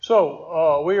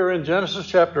We are in Genesis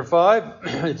chapter 5.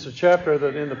 It's a chapter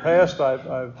that in the past I've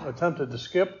attempted to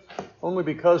skip, only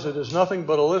because it is nothing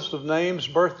but a list of names,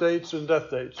 birth dates, and death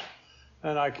dates.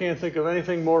 And I can't think of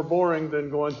anything more boring than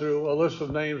going through a list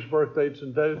of names, birth dates,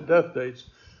 and death dates,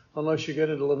 unless you get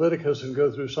into Leviticus and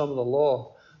go through some of the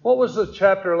law. What was the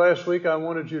chapter last week I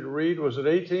wanted you to read? Was it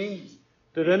 18?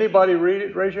 Did anybody read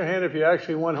it? Raise your hand if you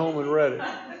actually went home and read it.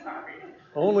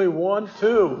 Only 1,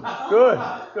 2. Good.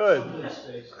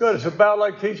 It's about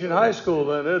like teaching high school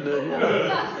then, isn't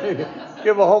it? You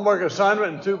give a homework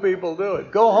assignment and 2 people do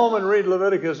it. Go home and read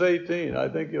Leviticus 18. I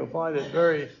think you'll find it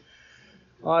very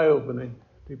eye-opening,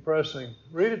 depressing.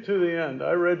 Read it to the end.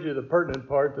 I read you the pertinent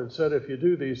part that said if you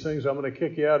do these things, I'm going to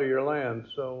kick you out of your land.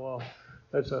 So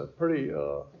that's a pretty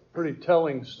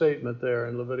telling statement there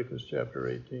in Leviticus chapter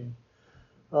 18.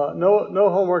 No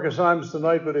homework assignments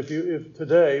tonight, but if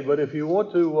you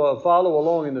want to follow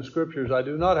along in the scriptures, I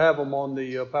do not have them on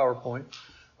the PowerPoint.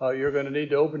 You're going to need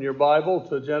to open your Bible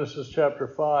to Genesis chapter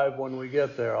 5 when we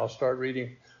get there. I'll start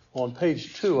reading on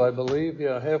page 2, I believe.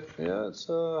 It's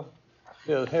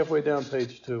halfway down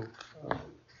page 2.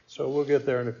 So we'll get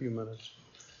there in a few minutes.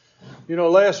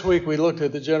 Last week we looked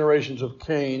at the generations of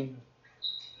Cain.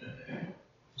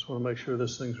 Just want to make sure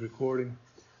this thing's recording.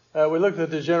 We looked at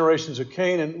the generations of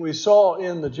Cain, and we saw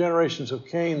in the generations of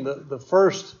Cain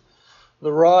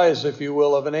the rise, if you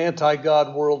will, of an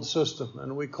anti-God world system.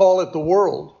 And we call it the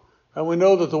world. And we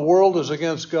know that the world is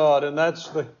against God, and that's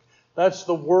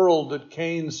the world that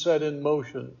Cain set in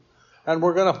motion. And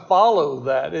we're going to follow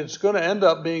that. It's going to end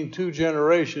up being 2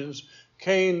 generations.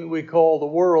 Cain we call the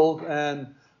world,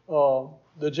 and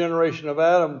the generation of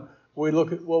Adam we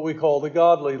look at what we call the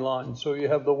godly line. So you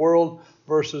have the world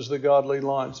versus the godly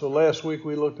line. So last week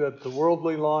we looked at the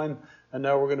worldly line, and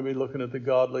now we're going to be looking at the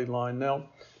godly line. Now,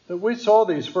 we saw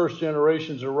these first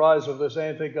generations arise of this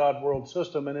anti-God world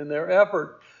system, and in their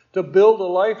effort to build a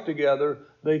life together,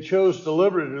 they chose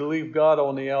deliberately to leave God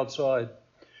on the outside.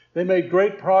 They made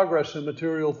great progress in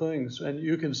material things, and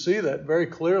you can see that very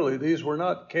clearly. These were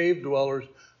not cave dwellers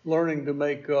learning to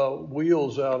make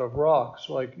wheels out of rocks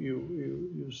like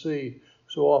you see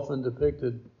so often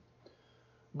depicted.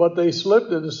 But they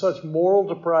slipped into such moral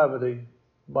depravity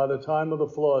by the time of the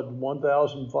flood,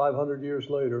 1,600 years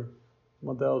later.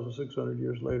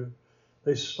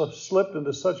 They slipped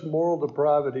into such moral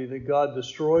depravity that God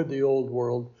destroyed the old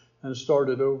world and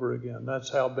started over again. That's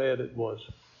how bad it was.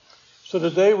 So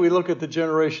today we look at the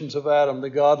generations of Adam, the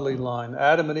godly line.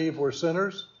 Adam and Eve were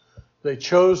sinners. They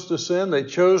chose to sin. They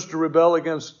chose to rebel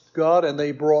against God, and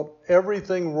they brought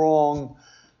everything wrong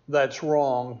that's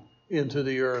wrong into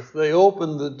the earth. They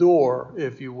opened the door,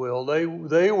 if you will.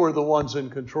 They were the ones in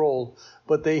control,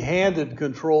 but they handed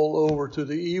control over to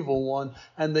the evil one,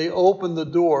 and they opened the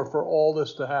door for all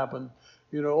this to happen.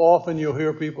 Often you'll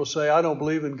hear people say, I don't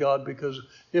believe in God because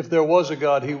if there was a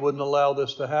God, he wouldn't allow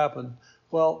this to happen.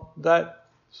 Well,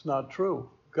 that's not true.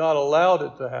 God allowed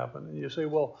it to happen. And you say,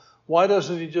 well, why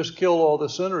doesn't he just kill all the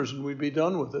sinners and we'd be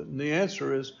done with it? And the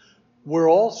answer is, we're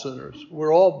all sinners.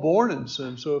 We're all born in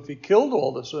sin. So if he killed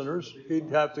all the sinners, he'd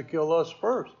have to kill us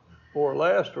first or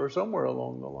last or somewhere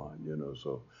along the line,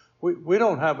 So we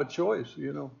don't have a choice,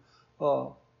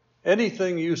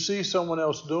 Anything you see someone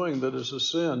else doing that is a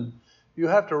sin, you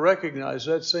have to recognize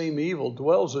that same evil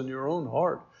dwells in your own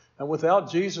heart. And without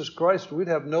Jesus Christ, we'd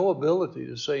have no ability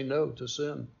to say no to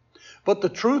sin. But the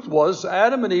truth was,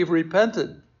 Adam and Eve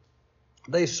repented.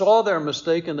 They saw their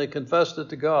mistake and they confessed it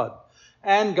to God.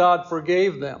 And God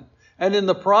forgave them. And in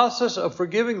the process of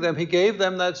forgiving them, he gave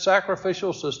them that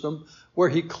sacrificial system where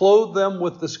he clothed them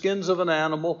with the skins of an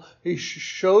animal. He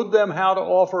showed them how to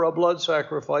offer a blood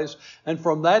sacrifice. And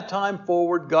from that time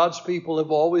forward, God's people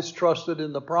have always trusted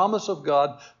in the promise of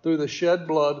God through the shed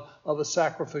blood of a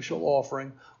sacrificial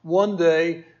offering. One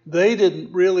day, they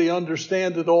didn't really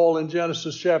understand it all in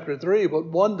Genesis chapter 3, but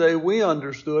one day we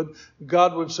understood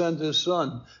God would send his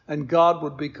son, and God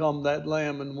would become that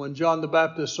lamb. And when John the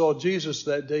Baptist saw Jesus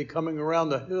that day coming around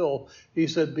the hill, he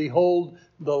said, "Behold,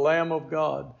 the Lamb of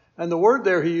God." And the word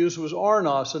there he used was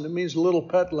arnos, and it means little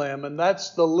pet lamb. And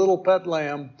that's the little pet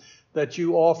lamb that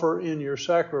you offer in your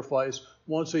sacrifice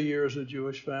once a year as a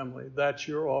Jewish family. That's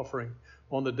your offering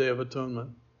on the Day of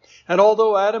Atonement. And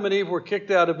although Adam and Eve were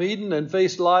kicked out of Eden and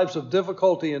faced lives of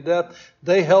difficulty and death,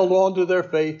 they held on to their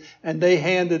faith and they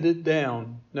handed it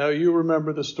down. Now you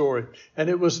remember the story. And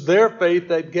it was their faith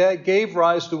that gave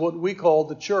rise to what we call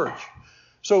the church.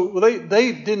 So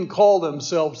they didn't call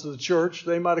themselves the church.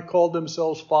 They might have called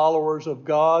themselves followers of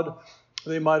God.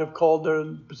 They might have called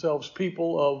themselves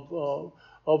people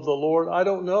of the Lord. I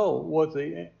don't know what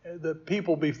the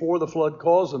people before the flood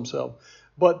calls themselves.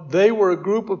 But they were a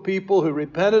group of people who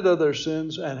repented of their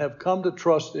sins and have come to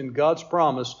trust in God's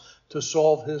promise to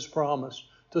solve His promise,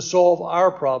 to solve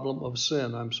our problem of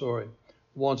sin,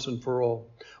 once and for all.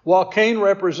 While Cain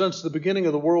represents the beginning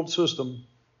of the world system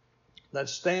that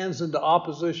stands into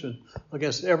opposition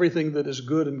against everything that is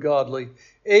good and godly,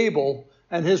 Abel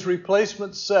and his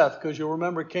replacement Seth, because you'll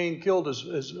remember Cain killed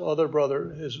his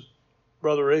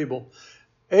brother Abel.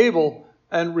 Abel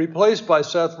and replaced by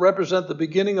Seth represent the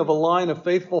beginning of a line of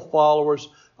faithful followers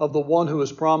of the one who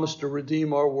has promised to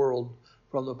redeem our world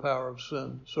from the power of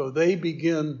sin. So they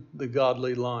begin the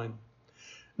godly line.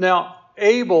 Now,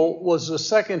 Abel was the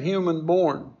second human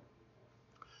born.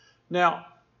 Now,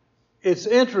 it's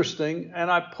interesting,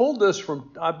 and I pulled this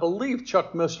from, I believe,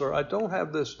 Chuck Missler. I don't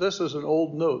have this. This is an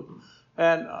old note.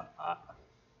 And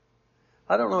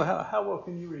I don't know how well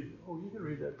can you read it? Oh, you can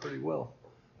read that pretty well.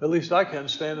 At least I can,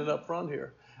 standing up front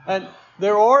here. And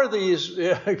there are these,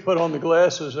 put on the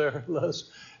glasses there, Les.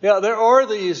 Yeah, there are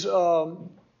these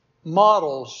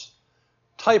models,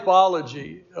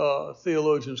 typology,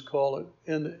 theologians call it,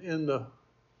 in the,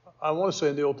 I want to say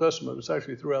in the Old Testament, it's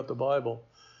actually throughout the Bible.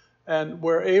 And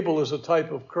where Abel is a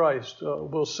type of Christ.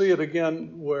 We'll see it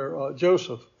again where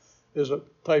Joseph is a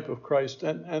type of Christ.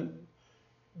 And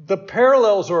the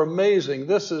parallels are amazing.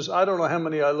 This is, I don't know how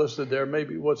many I listed there.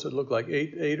 Maybe, what's it look like,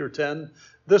 8 or 10?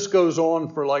 This goes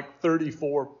on for like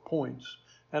 34 points.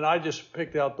 And I just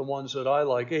picked out the ones that I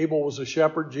like. Abel was a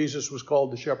shepherd. Jesus was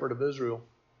called the shepherd of Israel.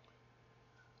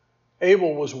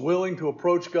 Abel was willing to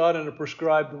approach God in a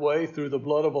prescribed way through the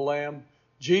blood of a lamb.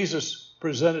 Jesus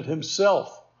presented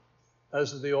himself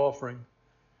as the offering.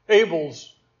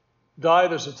 Abel's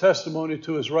died as a testimony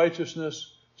to his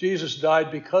righteousness. Jesus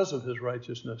died because of his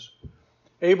righteousness.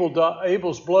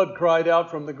 Abel's blood cried out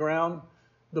from the ground.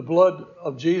 The blood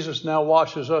of Jesus now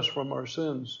washes us from our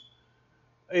sins.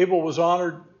 Abel was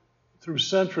honored through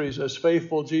centuries as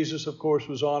faithful. Jesus, of course,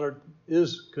 was honored,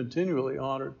 is continually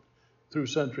honored through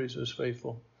centuries as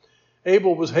faithful.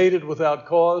 Abel was hated without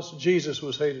cause. Jesus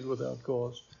was hated without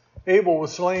cause. Abel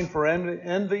was slain for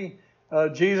envy.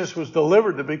 Jesus was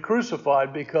delivered to be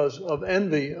crucified because of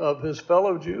envy of his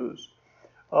fellow Jews.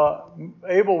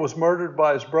 Abel was murdered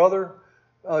by his brother.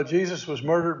 Jesus was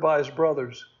murdered by his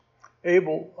brothers.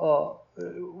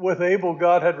 With Abel,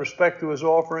 God had respect to his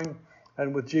offering.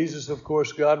 And with Jesus, of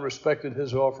course, God respected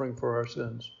his offering for our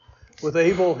sins. With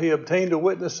Abel, he obtained a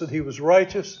witness that he was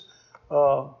righteous.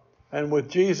 And with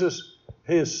Jesus,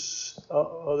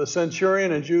 the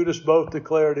centurion and Judas both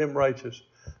declared him righteous.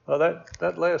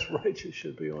 That last righteous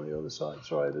should be on the other side.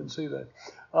 Sorry, I didn't see that.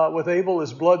 With Abel,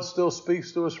 his blood still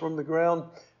speaks to us from the ground.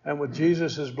 And with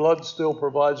Jesus, his blood still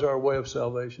provides our way of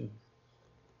salvation.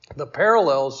 The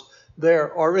parallels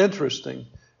there are interesting.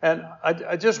 And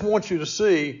I just want you to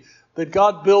see that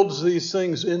God builds these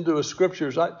things into his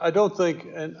scriptures. I don't think,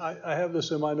 and I have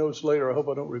this in my notes later, I hope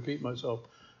I don't repeat myself,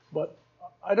 but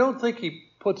I don't think he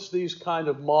puts these kind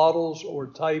of models or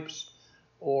types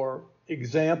or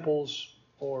examples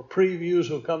or previews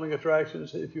of coming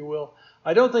attractions, if you will.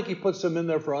 I don't think he puts them in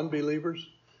there for unbelievers.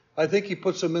 I think he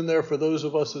puts them in there for those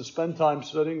of us that spend time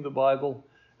studying the Bible,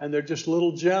 and they're just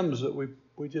little gems that we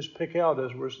just pick out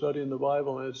as we're studying the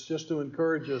Bible, and it's just to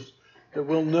encourage us that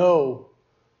we'll know.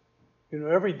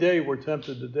 Every day we're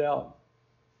tempted to doubt,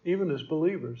 even as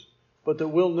believers, but that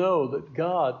we'll know that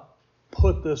God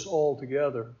put this all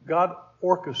together. God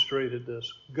orchestrated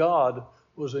this. God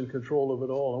was in control of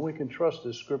it all, and we can trust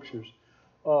his scriptures.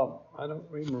 I don't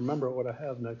even remember what I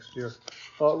have next here.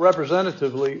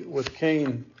 Representatively, with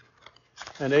Cain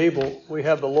and Abel, we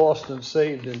have the lost and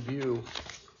saved in view.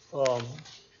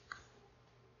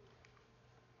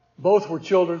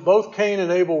 Both Cain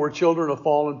and Abel were children of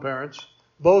fallen parents.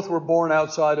 Both were born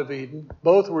outside of Eden.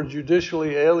 Both were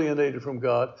judicially alienated from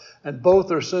God. And both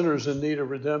are sinners in need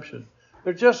of redemption.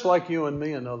 They're just like you and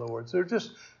me, in other words.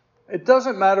 It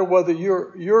doesn't matter whether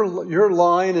your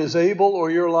line is Abel or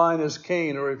your line is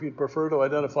Cain, or if you'd prefer to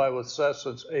identify with Seth,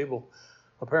 since Abel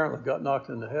apparently got knocked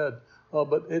in the head.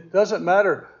 But it doesn't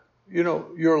matter,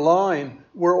 your line.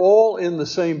 We're all in the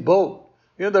same boat.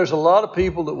 There's a lot of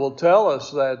people that will tell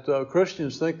us that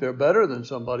Christians think they're better than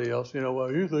somebody else.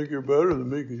 Well, you think you're better than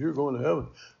me because you're going to heaven.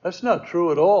 That's not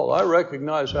true at all. I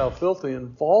recognize how filthy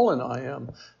and fallen I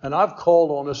am, and I've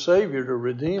called on a Savior to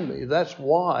redeem me. That's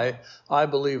why I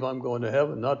believe I'm going to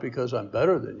heaven, not because I'm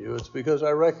better than you. It's because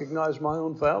I recognize my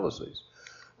own fallacies.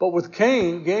 But with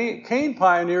Cain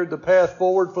pioneered the path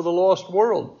forward for the lost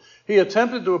world. He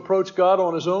attempted to approach God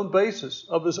on his own basis,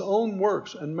 of his own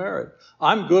works and merit.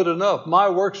 I'm good enough. My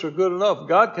works are good enough.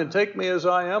 God can take me as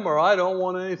I am, or I don't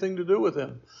want anything to do with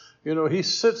him. He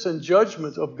sits in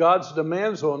judgment of God's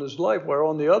demands on his life, where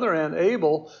on the other hand,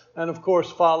 Abel, and of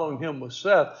course following him was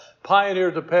Seth,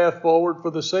 pioneered the path forward for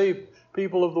the saved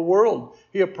people of the world.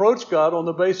 He approached God on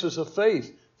the basis of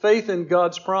faith in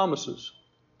God's promises.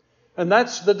 And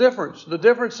that's the difference. The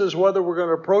difference is whether we're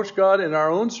going to approach God in our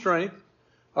own strength,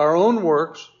 our own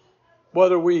works,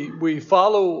 whether we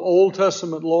follow Old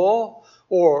Testament law,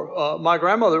 or my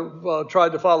grandmother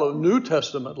tried to follow New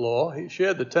Testament law. She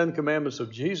had the 10 Commandments of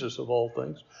Jesus, of all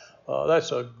things.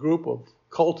 That's a group of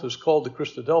cultists called the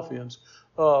Christadelphians.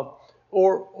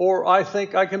 Or I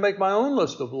think I can make my own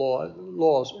list of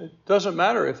laws. It doesn't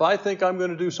matter. If I think I'm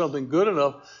going to do something good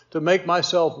enough to make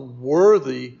myself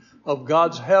worthy of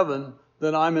God's heaven,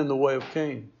 then I'm in the way of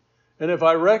Cain. And if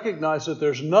I recognize that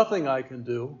there's nothing I can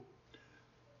do,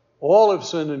 all have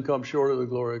sinned and come short of the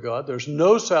glory of God. There's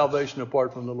no salvation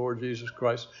apart from the Lord Jesus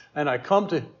Christ. And I come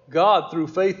to God through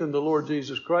faith in the Lord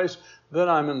Jesus Christ, then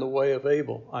I'm in the way of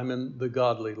Abel. I'm in the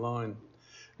godly line.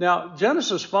 Now,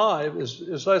 Genesis 5 is,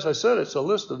 as I said, it's a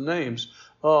list of names.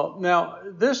 Now,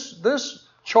 this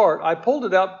chart, I pulled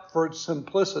it out for its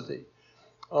simplicity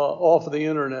off of the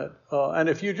internet. And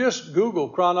if you just Google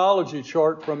chronology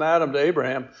chart from Adam to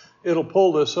Abraham, it'll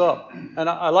pull this up. And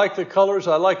I like the colors.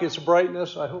 I like its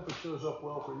brightness. I hope it shows up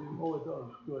well for you. Oh, it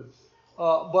does. Good.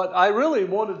 But I really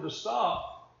wanted to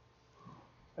stop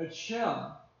at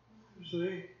Shem.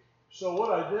 See? So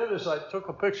what I did is I took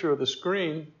a picture of the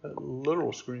screen, a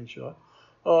literal screenshot,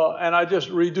 and I just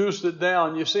reduced it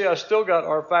down. You see, I still got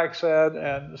Arphaxad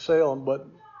and Salem, but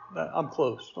I'm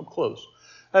close.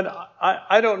 And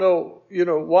I don't know,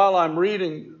 while I'm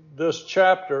reading this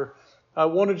chapter, I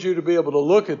wanted you to be able to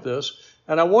look at this,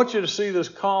 and I want you to see this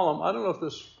column. I don't know if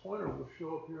this pointer will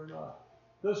show up here or not.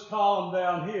 This column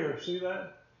down here, see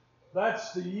that?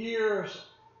 That's the years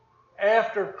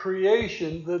after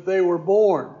creation that they were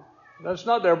born. That's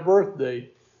not their birth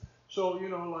date. So,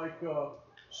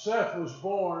 Seth was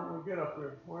born. Get up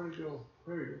there. Where did it go?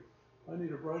 There you go. I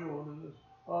need a brighter one than this.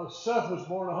 Seth was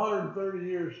born 130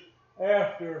 years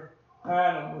after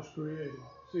Adam was created.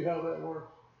 See how that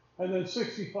works? And then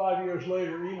 65 years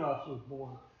later, Enos was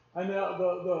born. And now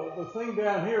the thing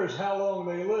down here is how long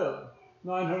they lived.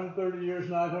 930 years,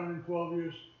 912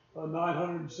 years,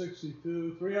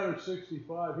 962,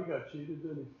 365. He got cheated,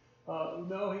 didn't he?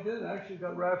 No, he didn't. Actually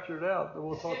got raptured out.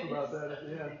 We'll talk about that at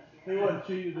the end. He wasn't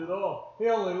cheated at all. He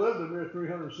only lived a mere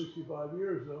 365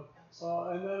 years, though.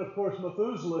 And then, of course,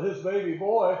 Methuselah, his baby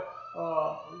boy,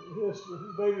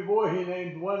 he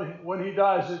named When He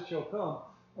Dies, It Shall Come.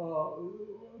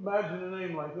 Imagine a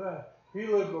name like that. He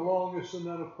lived the longest, and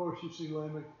then, of course, you see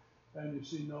Lamech, and you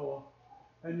see Noah.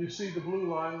 And you see the blue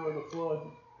line where the flood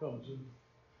comes in.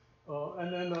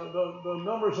 And then the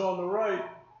numbers on the right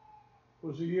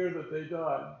was the year that they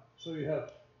died. So you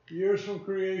have years from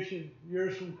creation,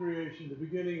 the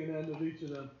beginning and end of each of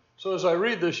them. So as I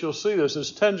read this, you'll see this. It's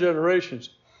 10 generations.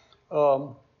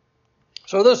 So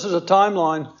this is a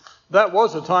timeline. That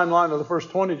was a timeline of the first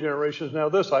 20 generations. Now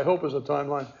this, I hope, is a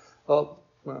timeline of,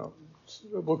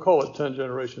 we'll call it 10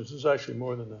 generations. It's actually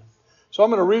more than that. So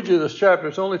I'm going to read you this chapter.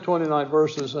 It's only 29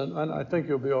 verses, and I think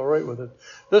you'll be all right with it.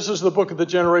 This is the book of the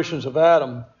generations of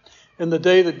Adam. In the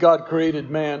day that God created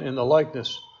man, in the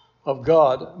likeness of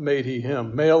God made he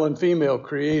him. Male and female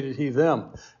created he them,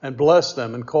 and blessed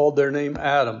them, and called their name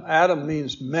Adam. Adam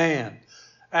means man.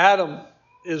 Adam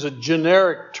is a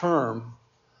generic term,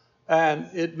 and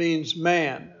it means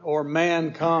man, or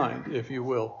mankind, if you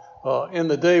will, in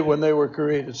the day when they were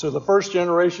created. So the first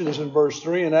generation is in verse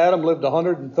 3, and Adam lived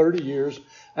 130 years,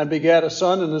 and begat a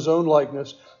son in his own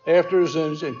likeness, after his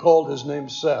image, and called his name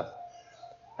Seth.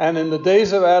 And in the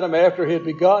days of Adam, after he had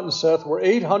begotten Seth, were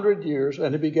 800 years,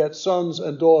 and he begat sons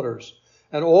and daughters.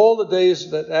 And all the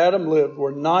days that Adam lived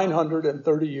were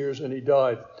 930 years, and he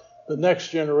died. The next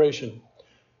generation.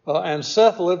 And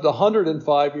Seth lived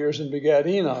 105 years and begat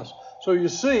Enos. So you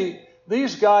see,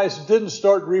 these guys didn't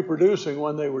start reproducing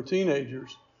when they were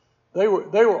teenagers. They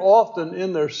were often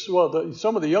in their,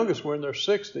 some of the youngest were in their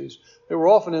 60s. They were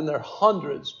often in their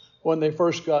hundreds when they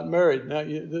first got married. Now,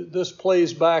 this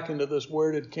plays back into this,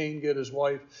 where did Cain get his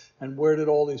wife, and where did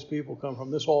all these people come from?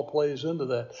 This all plays into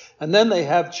that. And then they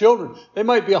have children. They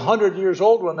might be 100 years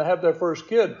old when they have their first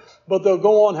kid, but they'll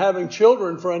go on having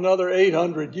children for another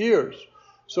 800 years.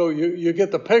 So you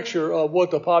get the picture of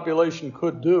what the population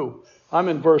could do. I'm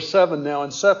in verse 7 now.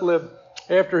 And Seth lived,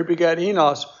 after he begat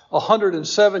Enos,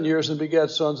 107 years and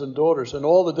begat sons and daughters. And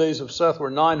all the days of Seth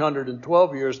were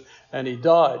 912 years, and he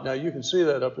died. Now you can see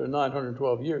that up there,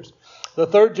 912 years. The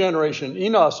third generation,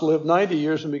 Enos lived 90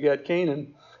 years and begat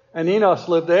Canaan. And Enos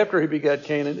lived, after he begat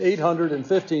Canaan,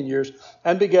 815 years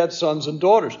and begat sons and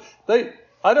daughters.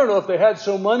 I don't know if they had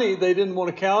so many they didn't want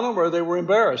to count them or they were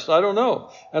embarrassed. I don't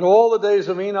know. And all the days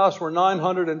of Enos were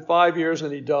 905 years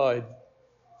and he died.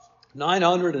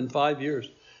 905 years.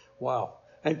 Wow.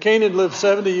 And Canaan lived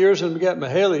 70 years and begat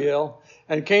Mahalalel.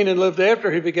 And Canaan lived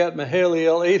after he begat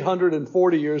Mahalalel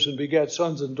 840 years and begat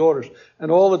sons and daughters.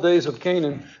 And all the days of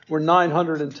Canaan were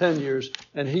 910 years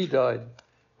and he died.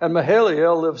 And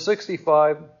Mahalalel lived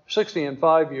 60 and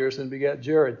 5 years and begat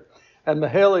Jared. And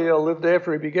Mahalalel lived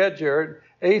after he begat Jared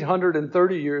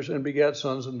 830 years and begat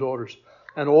sons and daughters.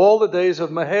 And all the days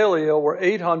of Mahalalel were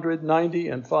 890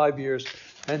 and 5 years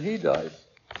and he died.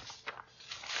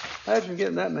 Imagine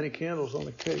getting that many candles on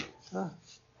a cake. Huh?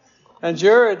 And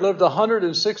Jared lived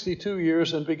 162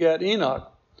 years and begat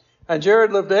Enoch. And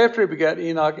Jared lived after he begat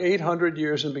Enoch 800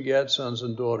 years and begat sons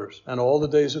and daughters. And all the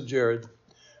days of Jared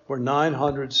were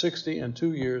 960 and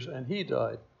 2 years, and he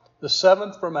died. The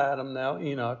seventh from Adam now,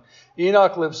 Enoch.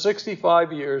 Enoch lived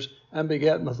 65 years and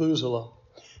begat Methuselah.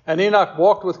 And Enoch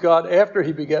walked with God after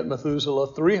he begat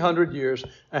Methuselah 300 years,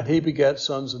 and he begat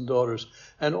sons and daughters.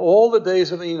 And all the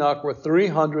days of Enoch were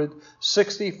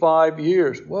 365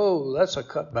 years. Whoa, that's a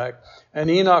cutback. And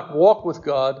Enoch walked with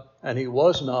God, and he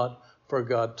was not, for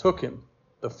God took him.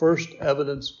 The first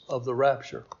evidence of the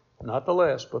rapture. Not the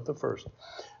last, but the first.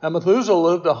 And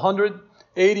Methuselah lived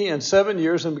 180 and 7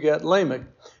 years and begat Lamech.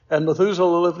 And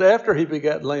Methuselah lived after he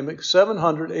begat Lamech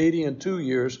 780 and 2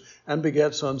 years and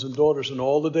begat sons and daughters. And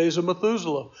all the days of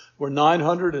Methuselah were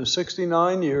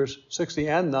 969 years, 60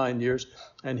 and 9 years,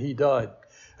 and he died.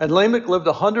 And Lamech lived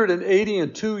 180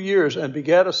 and 2 years and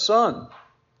begat a son.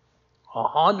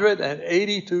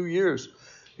 182 years.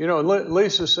 You know,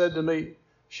 Lisa said to me,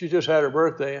 she just had her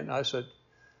birthday, and I said,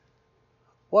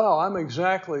 wow, I'm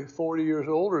exactly 40 years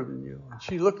older than you. And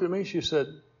she looked at me, she said,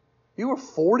 you were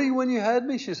 40 when you had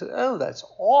me? She said, oh, that's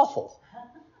awful.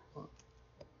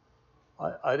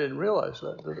 I didn't realize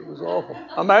that it was awful.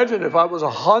 Imagine if I was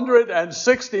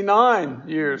 169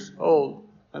 years old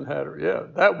and had her. Yeah,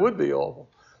 that would be awful.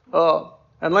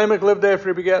 And Lamech lived after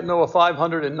he begat Noah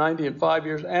 590 and 5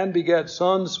 years and begat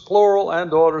sons, plural, and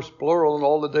daughters, plural, and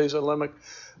all the days of Lamech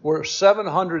were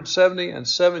 770 and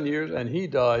 7 years, and he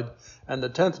died. And the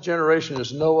 10th generation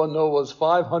is Noah. Noah was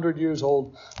 500 years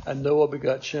old, and Noah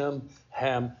begot Shem,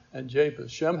 Ham, and Japheth.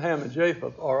 Shem, Ham, and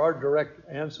Japheth are our direct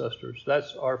ancestors.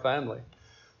 That's our family.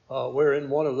 We're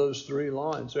in one of those three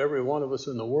lines. Every one of us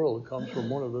in the world comes from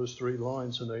one of those three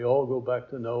lines, and they all go back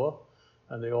to Noah,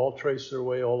 and they all trace their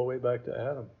way all the way back to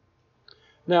Adam.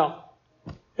 Now,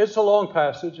 it's a long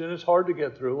passage, and it's hard to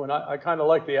get through, and I kind of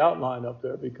like the outline up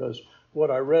there because what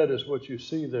I read is what you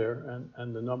see there,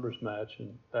 and the numbers match,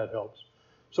 and that helps.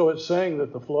 So it's saying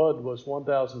that the flood was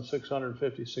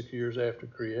 1,656 years after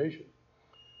creation.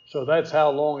 So that's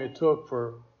how long it took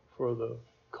for the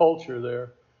culture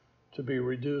there to be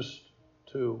reduced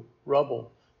to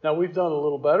rubble. Now, we've done a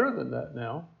little better than that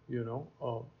now,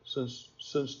 since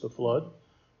the flood.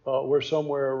 We're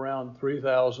somewhere around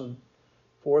 3,000,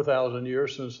 4,000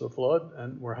 years since the flood,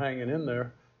 and we're hanging in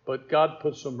there. But God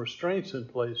put some restraints in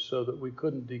place so that we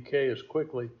couldn't decay as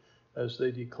quickly as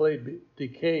they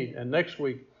decayed. And next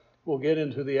week, we'll get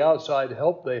into the outside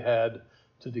help they had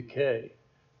to decay.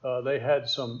 They had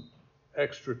some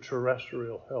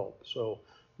extraterrestrial help. So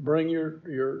bring your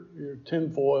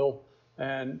tinfoil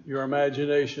and your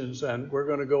imaginations, and we're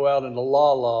going to go out into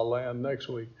la-la land next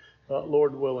week,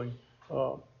 Lord willing.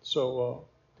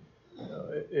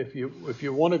 If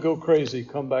you want to go crazy,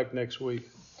 come back next week.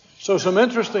 So some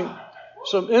interesting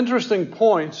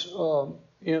points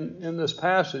in this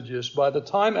passage is by the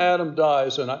time Adam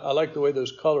dies, and I like the way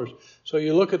those colors. So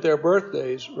you look at their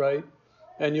birthdays, right?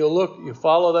 And you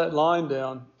follow that line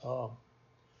down,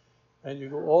 and you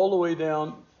go all the way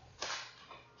down.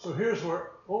 So here's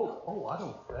where. Oh, I don't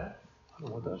want that. I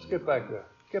don't want that. Let's get back there.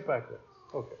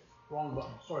 Okay, wrong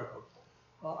button. Sorry, folks.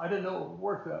 I didn't know it would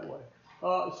work that way.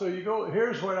 So you go.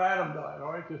 Here's where Adam died.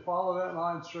 All right, just follow that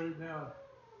line straight down.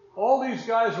 All these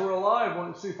guys were alive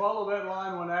follow that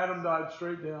line when Adam died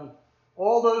straight down.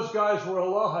 All those guys were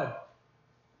alive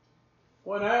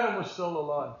when Adam was still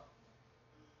alive.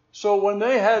 So when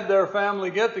they had their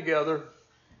family get together,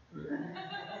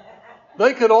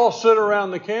 they could all sit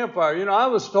around the campfire. You know, I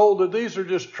was told that these are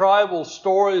just tribal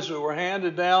stories that were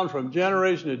handed down from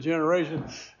generation to generation.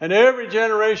 And every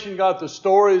generation got the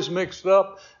stories mixed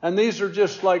up. And these are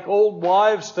just like old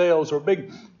wives' tales or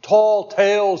big tall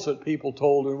tales that people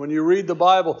told. And when you read the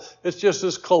Bible, it's just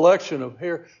this collection of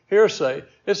hearsay.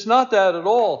 It's not that at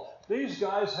all. These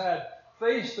guys had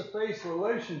face-to-face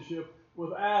relationship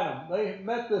with Adam. They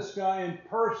met this guy in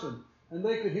person, and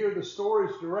they could hear the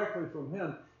stories directly from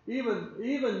him.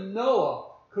 Even Noah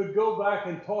could go back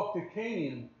and talk to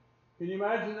Canaan, Can you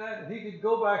imagine that? He could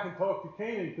go back and talk to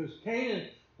Canaan, because Canaan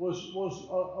was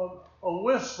a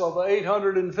wisp of an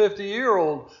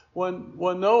 850-year-old when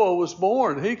Noah was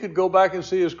born. He could go back and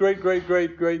see his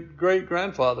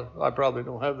great-great-great-great-great-grandfather. I probably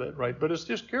don't have that right, but it's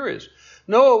just curious.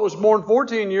 Noah was born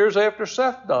 14 years after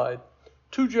Seth died.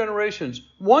 2 generations.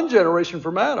 1 generation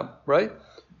from Adam, right?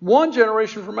 1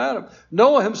 generation from Adam.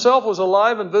 Noah himself was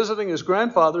alive and visiting his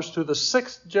grandfathers to the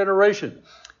 6th generation.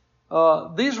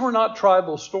 These were not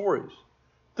tribal stories.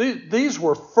 These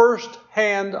were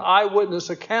first-hand eyewitness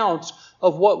accounts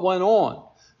of what went on.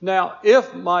 Now,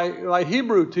 if my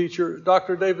Hebrew teacher,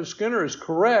 Dr. David Skinner, is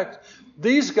correct,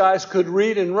 these guys could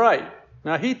read and write.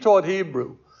 Now, he taught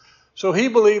Hebrew. So he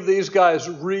believed these guys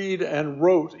read and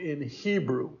wrote in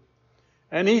Hebrew.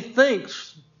 And he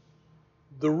thinks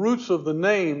the roots of the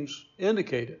names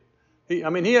indicate it.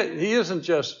 He isn't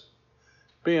just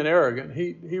being arrogant.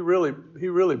 He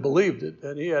really believed it,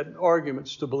 and he had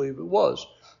arguments to believe it was.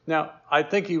 Now, I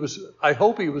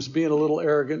hope he was being a little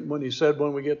arrogant when he said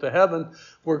when we get to heaven,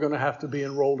 we're going to have to be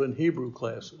enrolled in Hebrew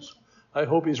classes. I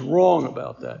hope he's wrong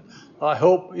about that. I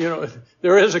hope,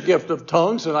 there is a gift of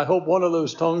tongues, and I hope one of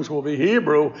those tongues will be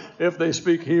Hebrew if they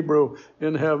speak Hebrew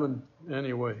in heaven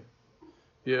anyway.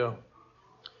 Yeah.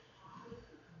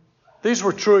 These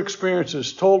were true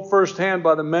experiences told firsthand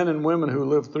by the men and women who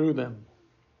lived through them.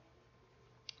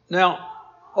 Now,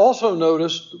 also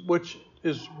notice, which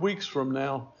is weeks from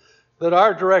now, that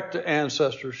our direct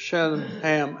ancestors, Shem,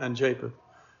 Ham, and Japheth,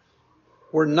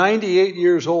 were 98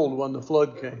 years old when the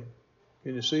flood came.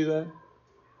 Can you see that?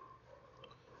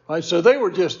 All right, so they were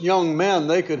just young men.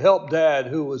 They could help Dad,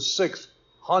 who was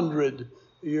 600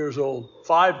 years old,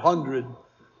 500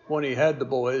 when he had the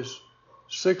boys,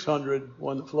 600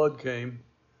 when the flood came.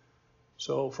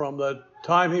 So from the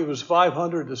time he was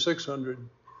 500 to 600,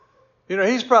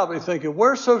 he's probably thinking,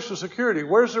 where's Social Security?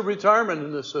 Where's the retirement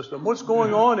in this system? What's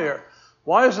going on here?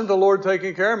 Why isn't the Lord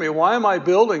taking care of me? Why am I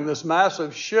building this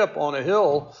massive ship on a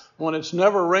hill when it's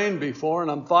never rained before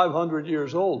and I'm 500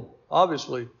 years old?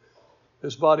 Obviously,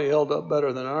 his body held up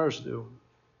better than ours do.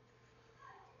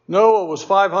 Noah was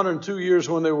 502 years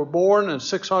when they were born and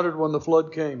 600 when the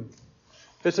flood came.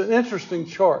 It's an interesting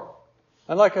chart.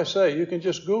 And like I say, you can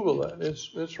just Google that.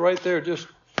 It's right there, just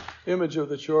image of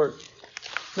the chart.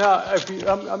 Now,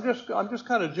 I'm just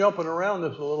kind of jumping around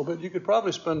this a little bit. You could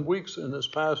probably spend weeks in this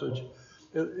passage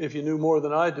if you knew more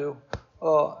than I do.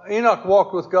 Enoch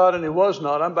walked with God and he was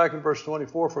not. I'm back in verse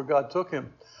 24, for God took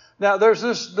him. Now, there's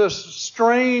this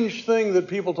strange thing that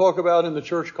people talk about in the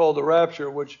church called the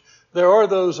rapture, which there are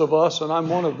those of us, and I'm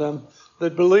one of them,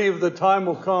 that believe the time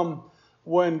will come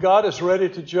when God is ready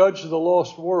to judge the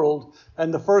lost world,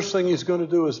 and the first thing he's going to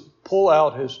do is pull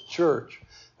out his church.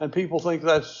 And people think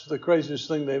that's the craziest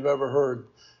thing they've ever heard.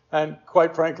 And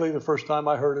quite frankly, the first time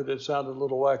I heard it, it sounded a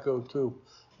little wacko too.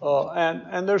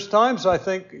 And there's times I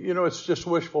think, it's just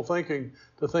wishful thinking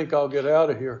to think I'll get out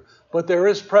of here. But there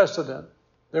is precedent.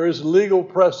 There is legal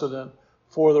precedent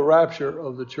for the rapture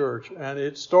of the church. And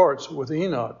it starts with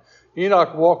Enoch.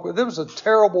 Enoch walked with, it was a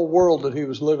terrible world that he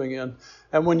was living in.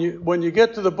 And when you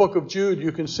get to the book of Jude,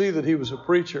 you can see that he was a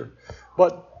preacher.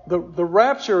 But the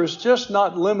rapture is just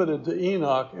not limited to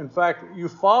Enoch. In fact, you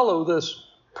follow this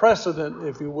precedent,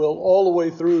 if you will, all the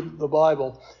way through the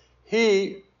Bible.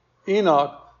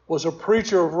 Enoch, was a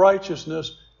preacher of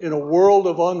righteousness in a world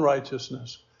of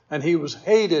unrighteousness. And he was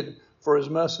hated for his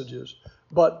messages.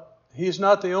 But he's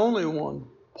not the only one.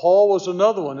 Paul was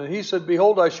another one. And he said,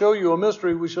 behold, I show you a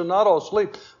mystery. We shall not all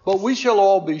sleep, but we shall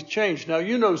all be changed. Now,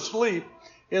 sleep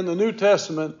in the New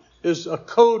Testament is a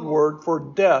code word for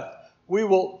death. We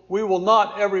will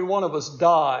not, every one of us,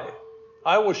 die.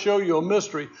 I will show you a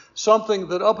mystery, something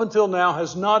that up until now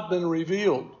has not been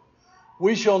revealed.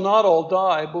 We shall not all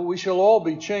die, but we shall all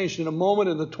be changed in a moment,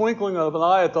 in the twinkling of an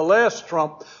eye, at the last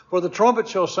trump. For the trumpet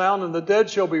shall sound, and the dead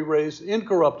shall be raised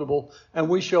incorruptible, and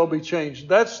we shall be changed.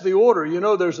 That's the order.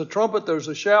 There's a trumpet, there's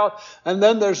a shout, and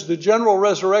then there's the general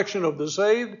resurrection of the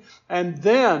saved, and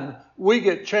then we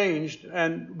get changed,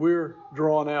 and we're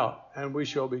drawn out, and we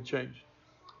shall be changed.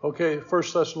 Okay, 1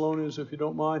 Thessalonians, if you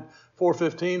don't mind,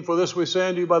 4:15. For this we say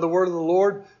unto you by the word of the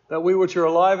Lord, that we which are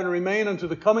alive and remain unto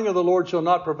the coming of the Lord shall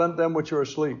not prevent them which are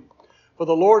asleep. For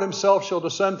the Lord himself shall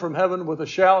descend from heaven with a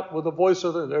shout, with the voice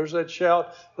of there's that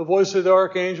shout, the voice of the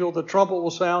archangel, the trumpet will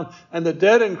sound, and the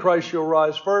dead in Christ shall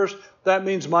rise first. That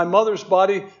means my mother's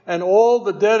body and all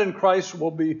the dead in Christ will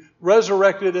be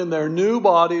resurrected in their new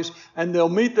bodies, and they'll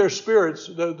meet their spirits.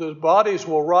 The bodies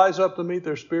will rise up to meet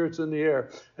their spirits in the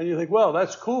air. And you think, well,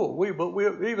 that's cool.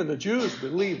 But even the Jews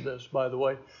believe this, by the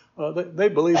way. They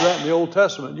believe that in the Old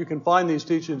Testament. You can find these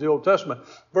teachings in the Old Testament.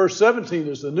 Verse 17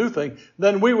 is the new thing.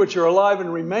 Then we which are alive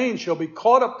and remain shall be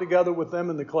caught up together with them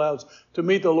in the clouds to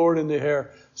meet the Lord in the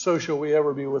air. So shall we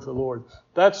ever be with the Lord.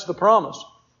 That's the promise.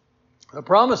 The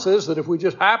promise is that if we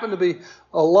just happen to be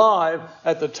alive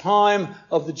at the time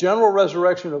of the general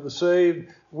resurrection of the saved,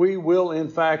 we will in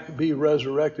fact be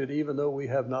resurrected even though we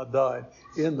have not died.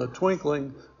 In the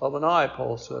twinkling of an eye,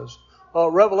 Paul says.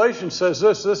 Revelation says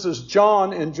this. This is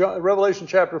John in Revelation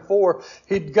chapter 4.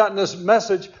 He'd gotten this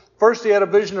message. First he had a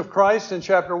vision of Christ in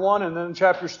chapter 1, and then in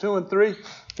chapters 2 and 3,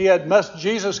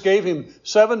 Jesus gave him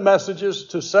 7 messages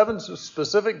to 7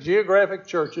 specific geographic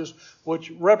churches,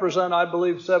 which represent, I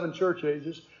believe, 7 church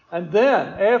ages. And then,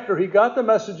 after he got the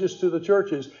messages to the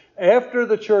churches, after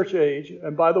the church age,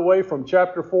 and by the way, from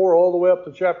chapter 4 all the way up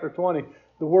to chapter 20,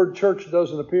 the word church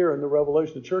doesn't appear in the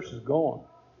Revelation. The church is gone.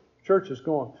 Church is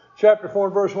gone. Chapter 4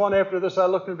 and verse 1, after this I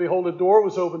looked and behold, a door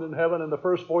was opened in heaven, and the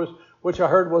first voice which I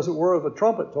heard was it were of a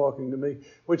trumpet talking to me,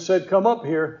 which said, come up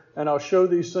here, and I'll show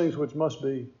these things which must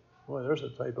be, well, there's a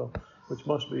typo, which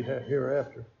must be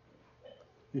hereafter.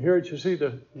 You hear it,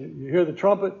 you hear the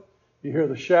trumpet, you hear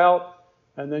the shout,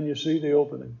 and then you see the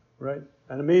opening, right?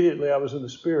 And immediately I was in the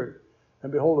Spirit,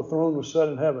 and behold, a throne was set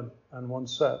in heaven, and one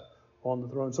sat on the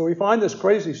throne. So we find this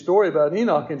crazy story about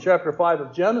Enoch in chapter 5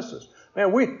 of Genesis.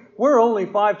 Man, we're only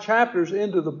 5 chapters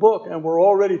into the book, and we're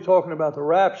already talking about the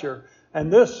rapture.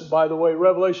 And this, by the way,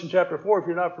 Revelation chapter 4, if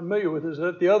you're not familiar with it, is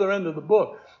at the other end of the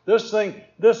book.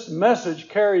 This message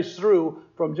carries through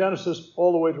from Genesis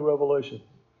all the way to Revelation.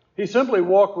 He simply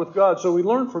walked with God. So we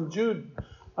learn from Jude,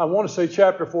 I want to say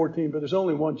chapter 14, but there's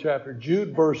only one chapter.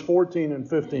 Jude verse 14 and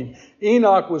 15.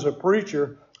 Enoch was a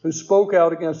preacher who spoke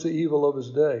out against the evil of his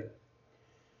day.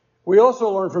 We also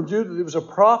learn from Jude that he was a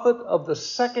prophet of the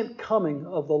second coming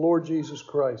of the Lord Jesus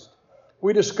Christ.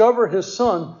 We discover his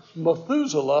son,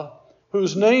 Methuselah,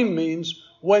 whose name means,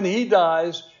 when he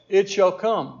dies, it shall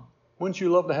come. Wouldn't you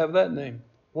love to have that name?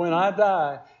 When I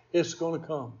die, it's going to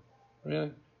come.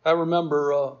 Really? I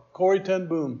remember Corrie ten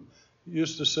Boom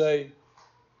used to say,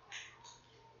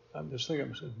 I'm just thinking,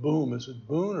 I said boom. Is it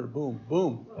boon or boom?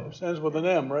 Boom. It ends with an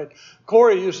M, right?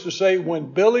 Corrie used to say,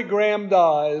 when Billy Graham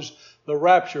dies, the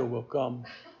rapture will come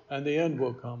and the end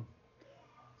will come.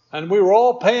 And we were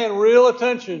all paying real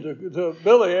attention to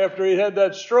Billy after he had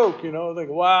that stroke, thinking,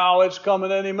 wow, it's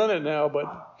coming any minute now.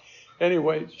 But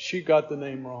anyway, she got the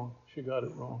name wrong. She got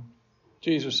it wrong.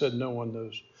 Jesus said no one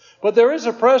knows. But there is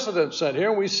a precedent set here,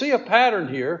 and we see a pattern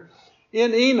here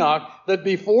in Enoch that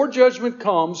before judgment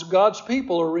comes, God's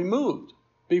people are removed.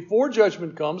 Before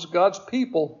judgment comes, God's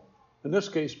people, in this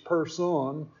case,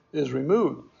 person, is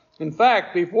removed. In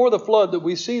fact, before the flood, that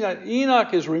we see that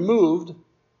Enoch is removed,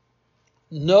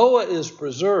 Noah is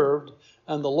preserved,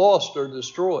 and the lost are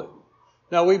destroyed.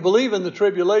 Now, we believe in the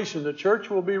tribulation, the church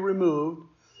will be removed,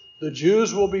 the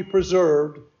Jews will be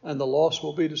preserved, and the lost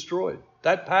will be destroyed.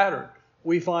 That pattern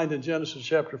we find in Genesis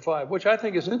chapter 5, which I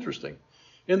think is interesting.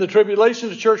 In the tribulation,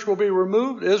 the church will be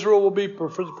removed, Israel will be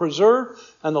preserved,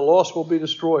 and the lost will be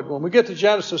destroyed. When we get to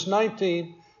Genesis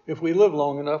 19, if we live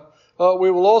long enough,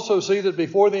 we will also see that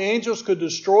before the angels could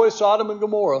destroy Sodom and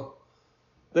Gomorrah,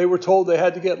 they were told they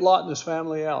had to get Lot and his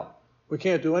family out. We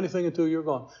can't do anything until you're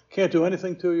gone. Can't do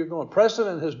anything until you're gone.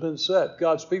 Precedent has been set.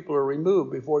 God's people are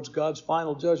removed before it's God's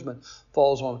final judgment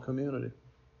falls on a community.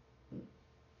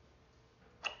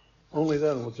 Only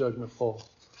then will judgment fall.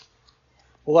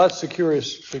 Well, that's the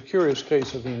curious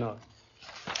case of Enoch.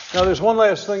 Now, there's one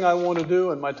last thing I want to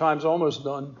do, and my time's almost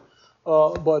done.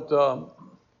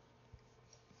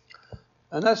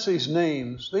 And that's these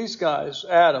names. These guys,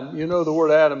 Adam, the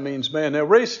word Adam means man. Now,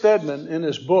 Ray Stedman, in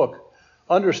his book,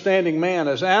 Understanding Man,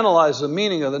 has analyzed the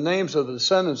meaning of the names of the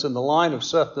descendants in the line of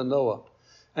Seth to Noah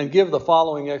and give the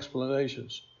following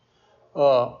explanations.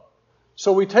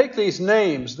 So we take these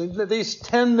names, these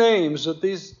 10 names that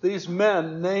these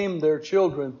men named their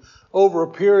children over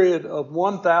a period of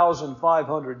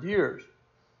 1,500 years.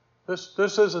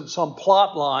 This isn't some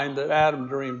plot line that Adam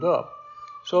dreamed up.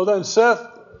 So then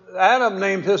Adam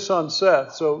named his son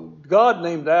Seth. So God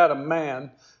named Adam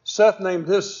man.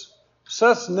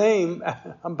 Seth's name,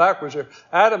 I'm backwards here.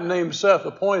 Adam named Seth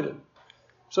appointed.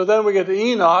 So then we get to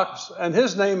Enoch, and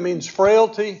his name means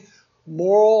frailty,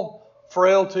 moral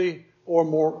frailty, or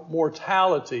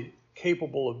mortality,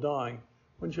 capable of dying.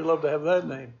 Wouldn't you love to have that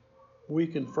name?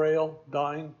 Weak and frail,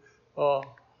 dying.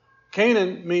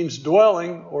 Canaan means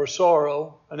dwelling or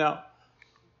sorrow. Now,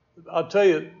 I'll tell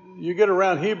you, you get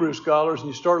around Hebrew scholars and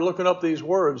you start looking up these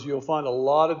words, you'll find a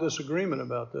lot of disagreement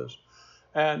about this.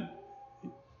 And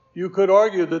you could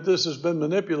argue that this has been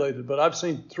manipulated, but I've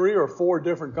seen 3 or 4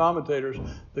 different commentators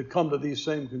that come to these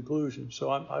same conclusions. So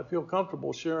I feel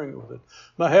comfortable sharing with it.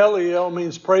 Mahaleel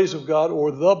means praise of God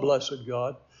or the blessed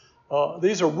God.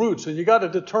 These are roots, and you got to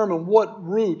determine what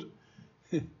root.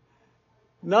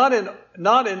 Not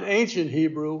in ancient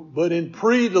Hebrew, but in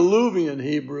pre-Diluvian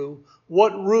Hebrew,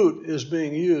 what root is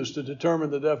being used to determine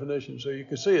the definition. So you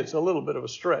can see it's a little bit of a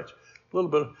stretch. A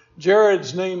little bit.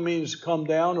 Jared's name means come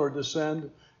down or descend.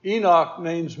 Enoch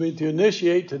names mean to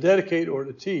initiate, to dedicate, or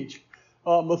to teach.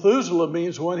 Methuselah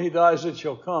means when he dies it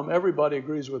shall come. Everybody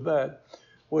agrees with that,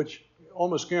 which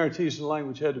almost guarantees the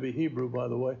language had to be Hebrew, by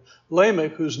the way.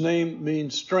 Lamech, whose name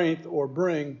means strength or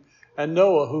bring, and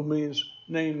Noah, whose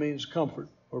name means comfort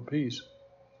or peace.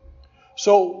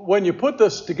 So when you put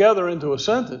this together into a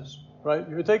sentence, right,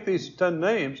 you take these 10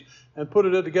 names and put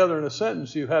it together in a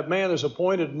sentence, you have man is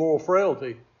appointed moral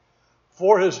frailty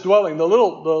for his dwelling. The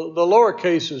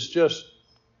lowercase is just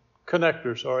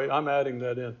connectors, all right? I'm adding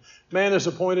that in. Man is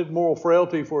appointed moral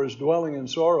frailty for his dwelling in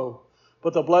sorrow,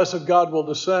 but the blessed God will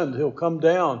descend. He'll come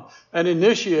down and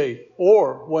initiate,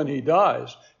 or when he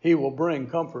dies, he will bring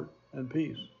comfort and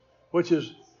peace, which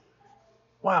is,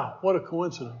 wow, what a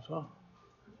coincidence, huh?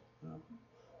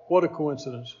 What a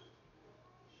coincidence.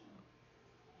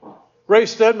 Ray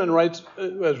Stedman writes,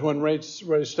 as when Ray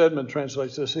Stedman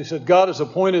translates this, he said, God has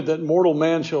appointed that mortal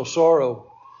man shall sorrow,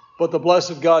 but the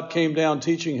blessed God came down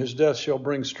teaching his death shall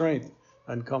bring strength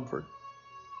and comfort.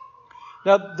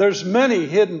 Now, there's many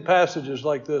hidden passages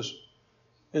like this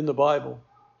in the Bible,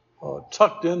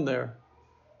 tucked in there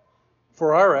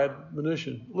for our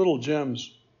admonition, little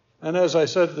gems. And as I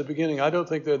said at the beginning, I don't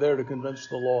think they're there to convince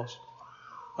the lost.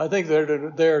 I think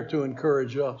they're there to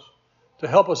encourage us, to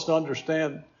help us to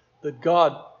understand that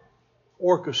God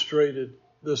orchestrated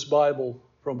this Bible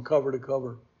from cover to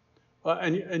cover.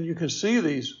 And you can see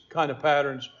these kind of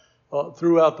patterns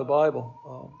throughout the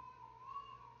Bible.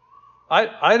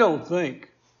 I don't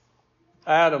think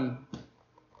Adam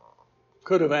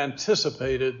could have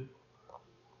anticipated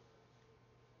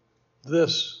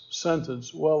this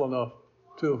sentence well enough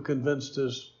to have convinced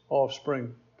his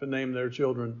offspring to name their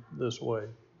children this way.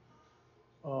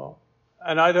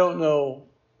 And I don't know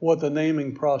what the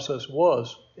naming process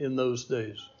was in those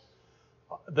days.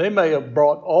 They may have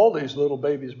brought all these little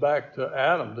babies back to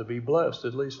Adam to be blessed,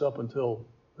 at least up until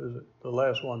the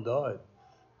last one died,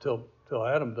 till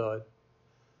Adam died.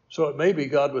 So it may be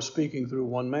God was speaking through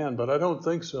one man, but I don't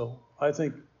think so. I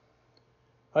think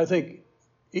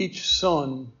each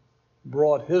son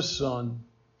brought his son,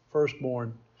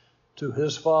 firstborn, to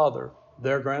his father,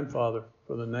 their grandfather,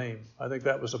 for the name. I think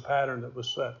that was a pattern that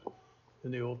was set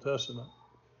in the Old Testament.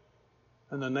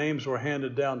 And the names were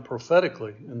handed down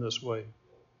prophetically in this way.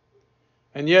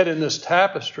 And yet in this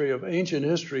tapestry of ancient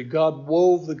history, God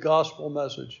wove the gospel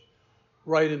message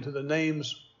right into the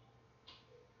names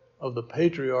of the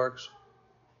patriarchs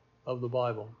of the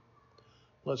Bible.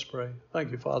 Let's pray.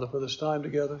 Thank you, Father, for this time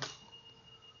together.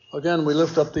 Again, we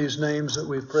lift up these names that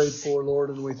we've prayed for, Lord,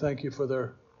 and we thank you for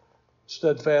their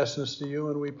steadfastness to you.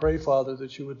 And we pray, Father,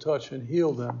 that you would touch and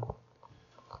heal them.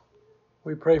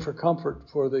 We pray for comfort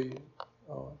for the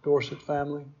Dorset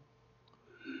family.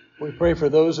 We pray for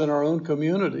those in our own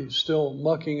community still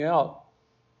mucking out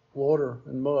water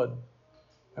and mud.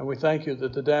 And we thank you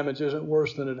that the damage isn't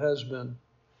worse than it has been.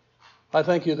 I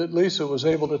thank you that Lisa was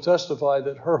able to testify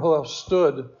that her house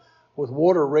stood with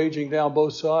water raging down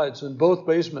both sides, and both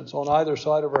basements on either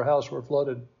side of her house were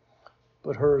flooded,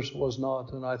 but hers was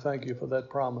not. And I thank you for that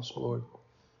promise, Lord.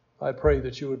 I pray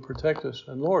that you would protect us.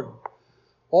 And Lord,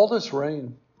 all this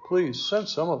rain, please send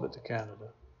some of it to Canada.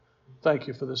 Thank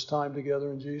you for this time together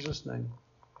in Jesus' name.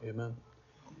 Amen.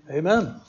 Amen.